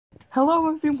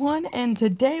Hello everyone, and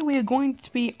today we are going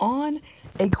to be on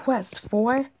a quest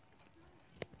for,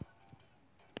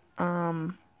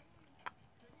 one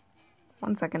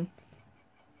second,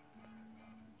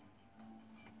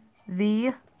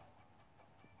 the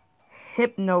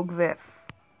Hypnoglyph.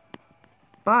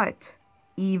 But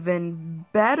even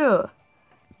better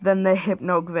than the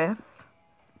Hypnoglyph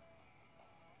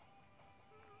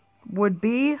would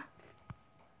be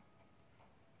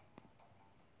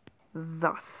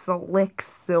the Slick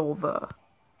Silver.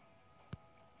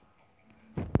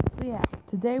 So yeah,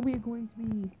 today we are going to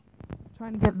be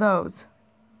trying to get those.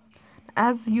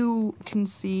 As you can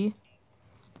see,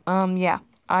 yeah,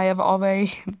 I have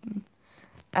already,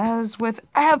 as with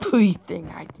everything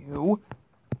I do,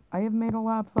 I have made a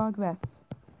lot of progress.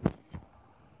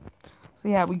 So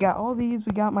yeah, we got all these,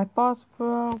 we got my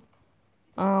phosphor,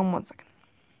 one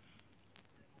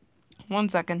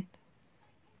second.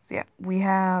 So yeah, we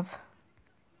have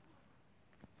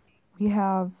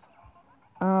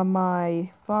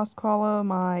my Frostcrawler,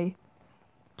 my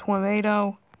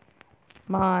Tornado,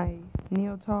 my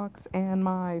Neotox, and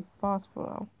my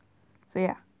Phosphoro. So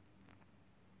yeah.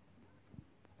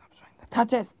 Stop showing the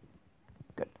touches!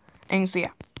 Good. And so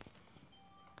yeah.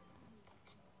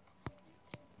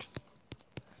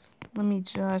 Let me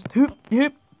just...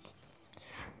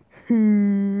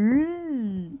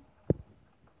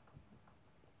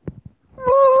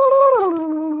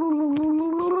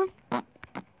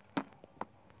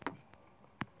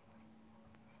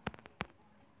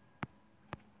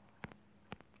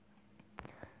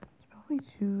 Probably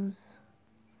choose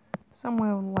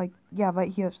somewhere like, yeah,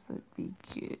 right here should be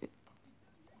good.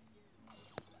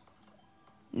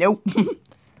 Nope.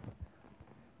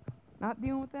 Not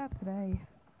dealing with that today.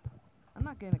 I'm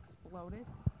not getting exploded.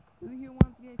 Who here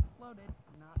wants to get exploded?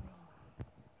 Not me.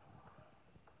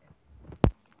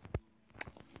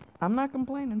 I'm not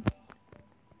complaining.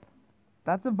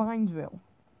 That's a vine drill.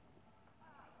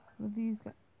 What are these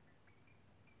guys?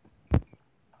 Is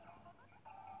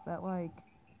that like...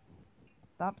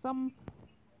 Stop some?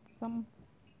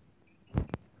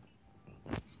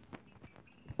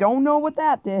 Don't know what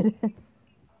that did.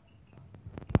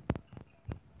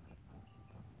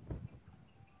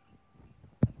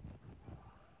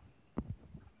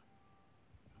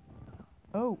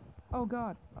 Oh. Oh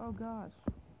god. Oh gosh.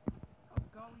 Oh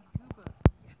golly goobers.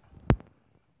 Yes.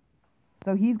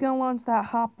 So he's gonna launch that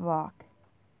hop rock.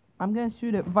 I'm gonna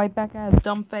shoot it right back at his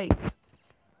dumb face.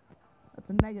 That's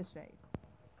a Mega Shade.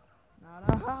 Not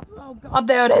a hop. Oh god,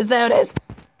 there it is, there it is!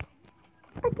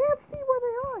 I can't see where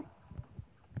they are!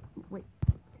 Wait.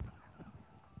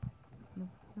 No.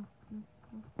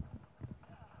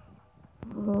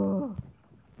 Oh.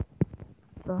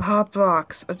 The hop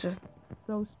rocks are just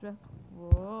so stressful.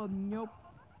 Oh, nope.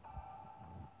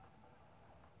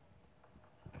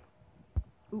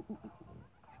 Ooh.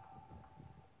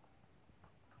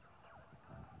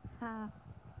 Ha.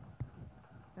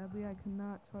 Sadly, I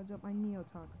cannot charge up my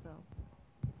Neotox, though.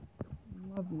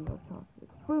 Love Neotoxes.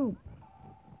 Boom!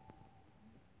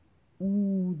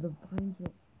 Ooh, the vine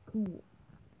drill's cool.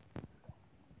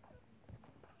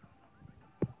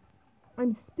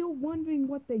 I'm still wondering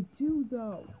what they do,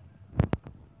 though.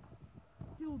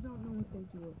 Still don't know what they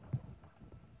do.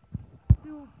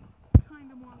 Still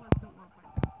kind of more or less don't want to find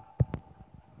out.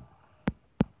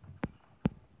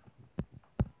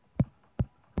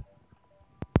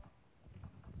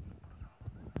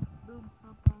 Boom,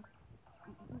 hop off.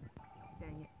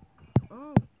 Dang it.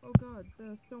 Oh god,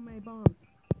 there's so many bombs.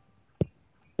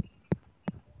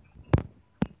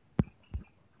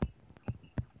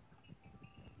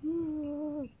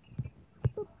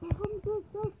 The bombs are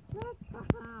so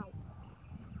stressful.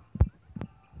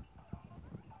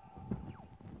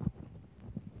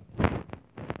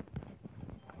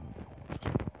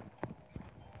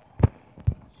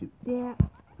 Shoot that.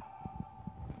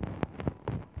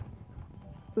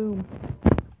 Boom.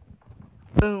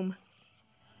 Boom.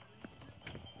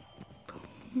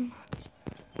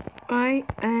 Right,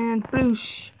 and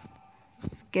bloosh.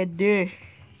 Skadoosh.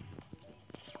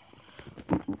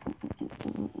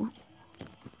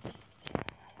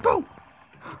 Boom!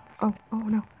 Oh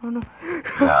no.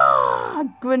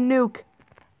 Granuke.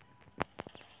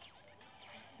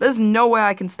 There's no way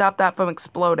I can stop that from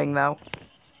exploding, though.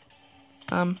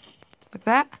 Like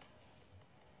that?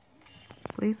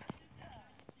 Please?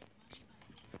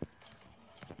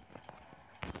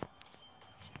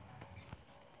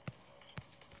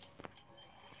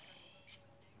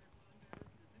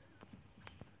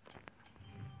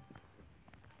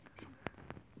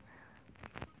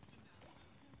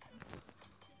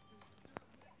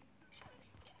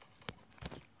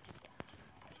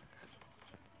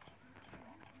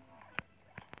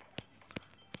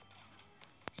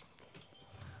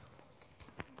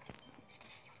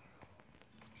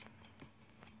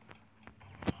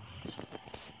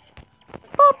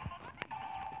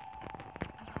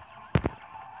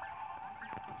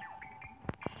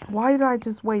 Why did I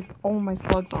just waste all my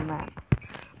slugs on that?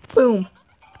 Boom.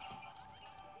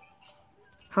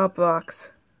 Hot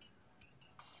box.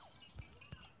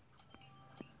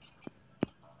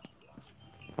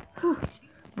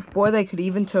 Before they could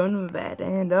even turn to the bed.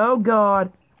 And oh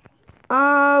god.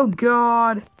 Oh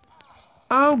god.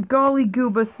 Oh golly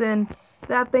gooberson.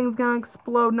 That thing's gonna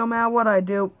explode no matter what I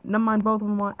do. Never mind, both of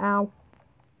them are ow.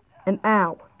 And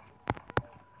ow.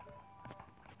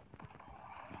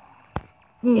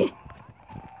 Yeah.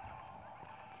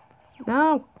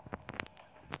 No.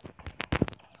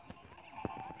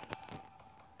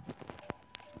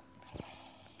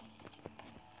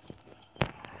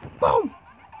 Boom!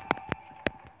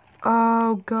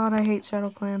 Oh god, I hate Shadow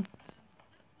Clan.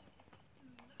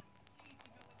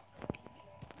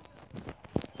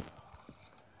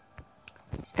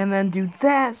 And then do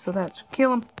that, so that's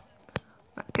kill him.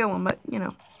 Not kill him, but, you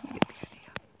know, you get the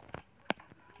idea.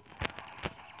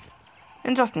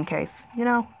 And just in case, you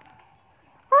know.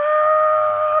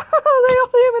 They all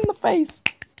hit him in the face.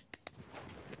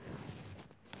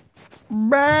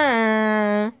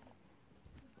 Bah.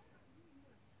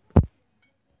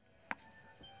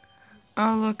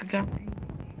 Oh, look, I got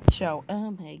a show.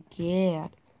 Oh my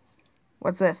god.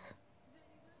 What's this?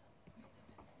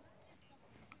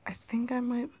 I think I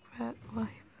might bet life.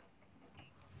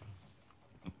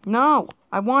 No!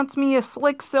 I want me a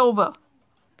slick silver.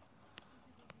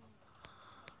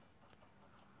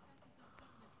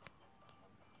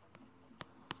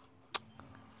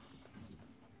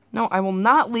 No, I will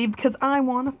not leave because I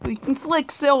want a freaking slick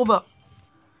silver.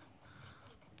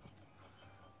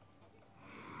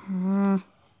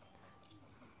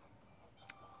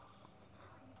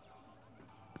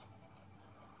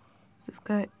 This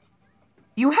guy.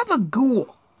 You have a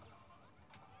ghoul.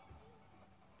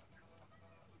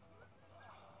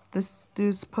 This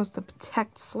dude's supposed to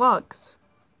protect slugs.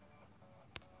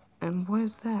 And what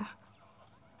is that?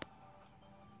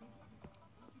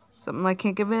 Something I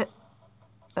can't give it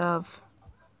of.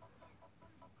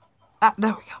 Ah,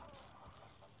 there we go.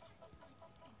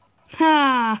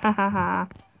 Ha ha ha ha.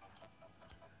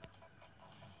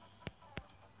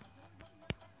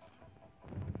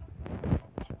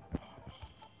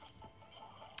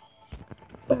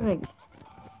 Bang.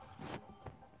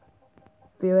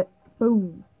 Feel it.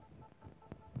 Boom.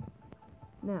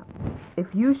 Now, if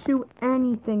you shoot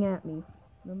anything at me,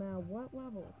 no matter what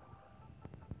level,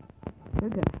 you're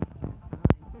gonna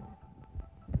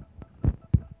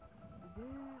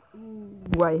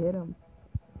Ooh, I hit him.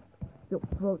 Still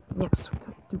frozen. Yes, we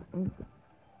gotta do anything.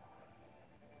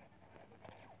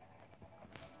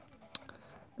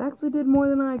 It actually did more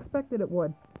than I expected it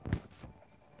would.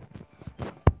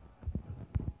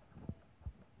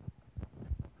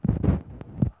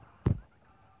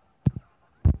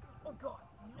 Oh god,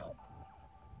 no!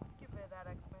 Give me that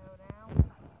X-Mo now.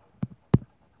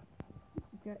 You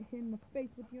just got hit in the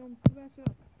face with your own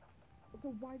special.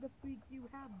 So why the freak do you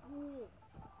have ghouls?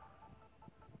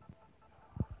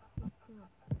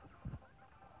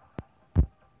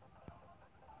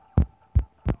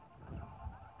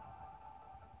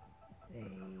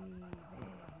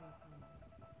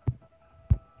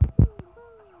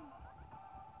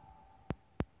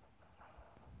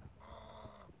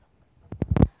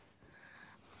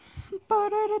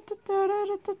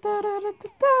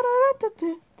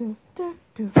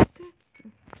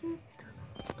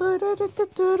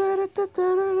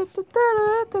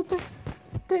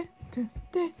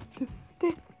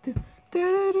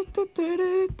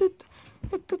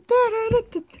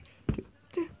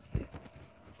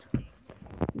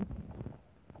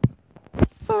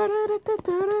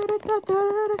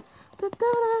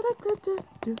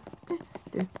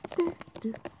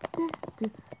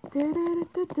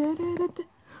 Save everything.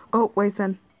 Oh, wait,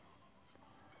 son.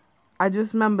 I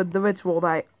just remembered the ritual that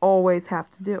I always have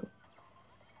to do.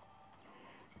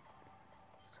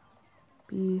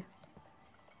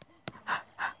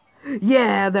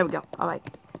 Yeah, there we go. Alright.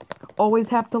 Always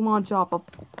have to launch off a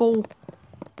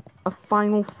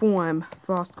final form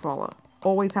Frostcrawler.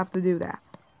 Always have to do that.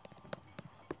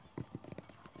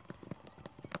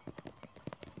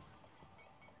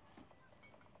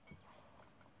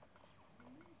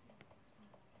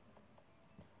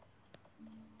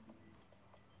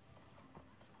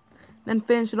 Then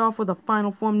finish it off with a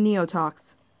final form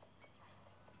Neotox.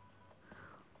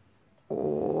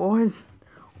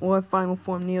 Or final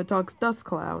form Neotox Dust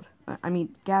Cloud. I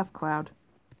mean, Gas Cloud.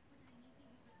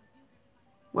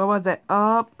 Where was it?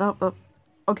 Up.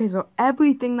 Okay, so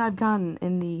everything that I've gotten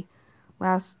in the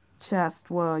last chest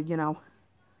were, you know,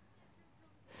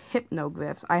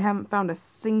 Hypnoglyphs. I haven't found a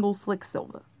single Slick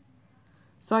Silver.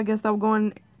 So I guess that will go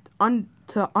in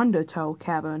to Undertow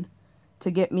Cavern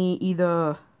to get me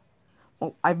either.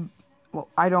 Well,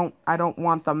 I don't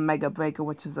want the Mega Breaker,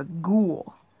 which is a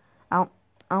ghoul. I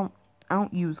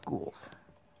don't use ghouls.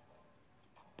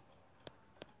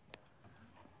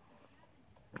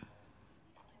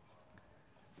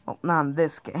 Well, not in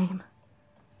this game.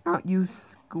 I don't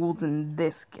use ghouls in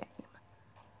this game.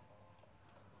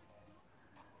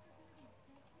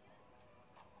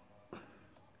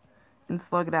 And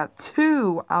Slug It Out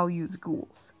 2, I'll use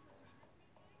ghouls.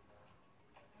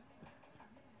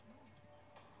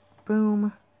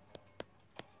 Boom.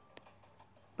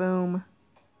 Boom.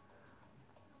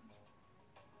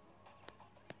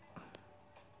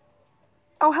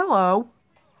 Oh, hello.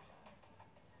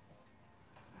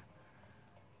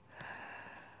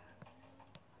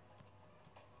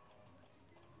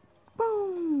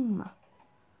 Boom.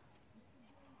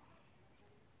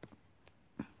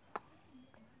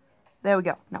 There we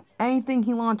go. Now, anything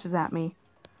he launches at me,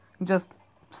 just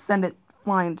send it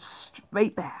flying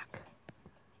straight back.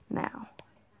 Now,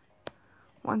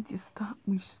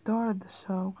 we started the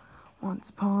show once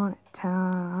upon a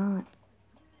time.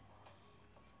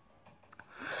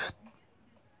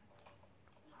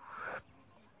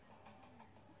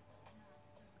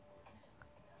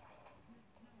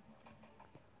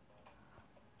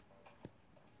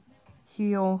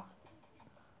 Heal.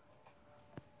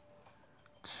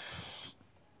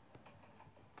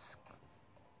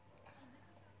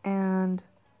 And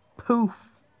poof.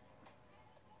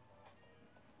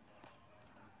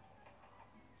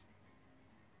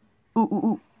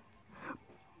 Ooh.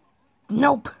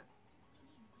 Nope.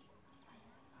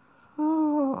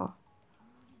 Oh.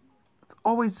 It's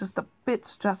always just a bit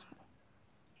stressful.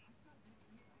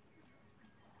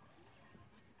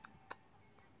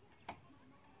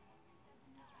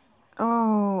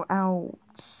 Oh,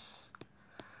 ouch.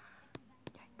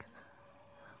 Yikes.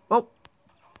 Well,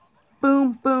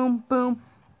 boom, boom, boom.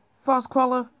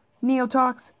 Frostcrawler,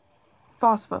 Neotox,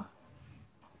 Phosphor.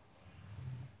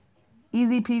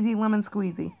 Easy peasy lemon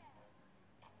squeezy.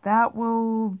 That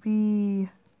will be...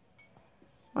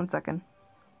 1 second.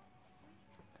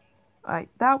 Alright,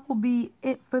 that will be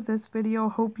it for this video.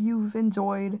 Hope you've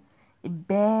enjoyed.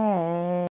 Bye.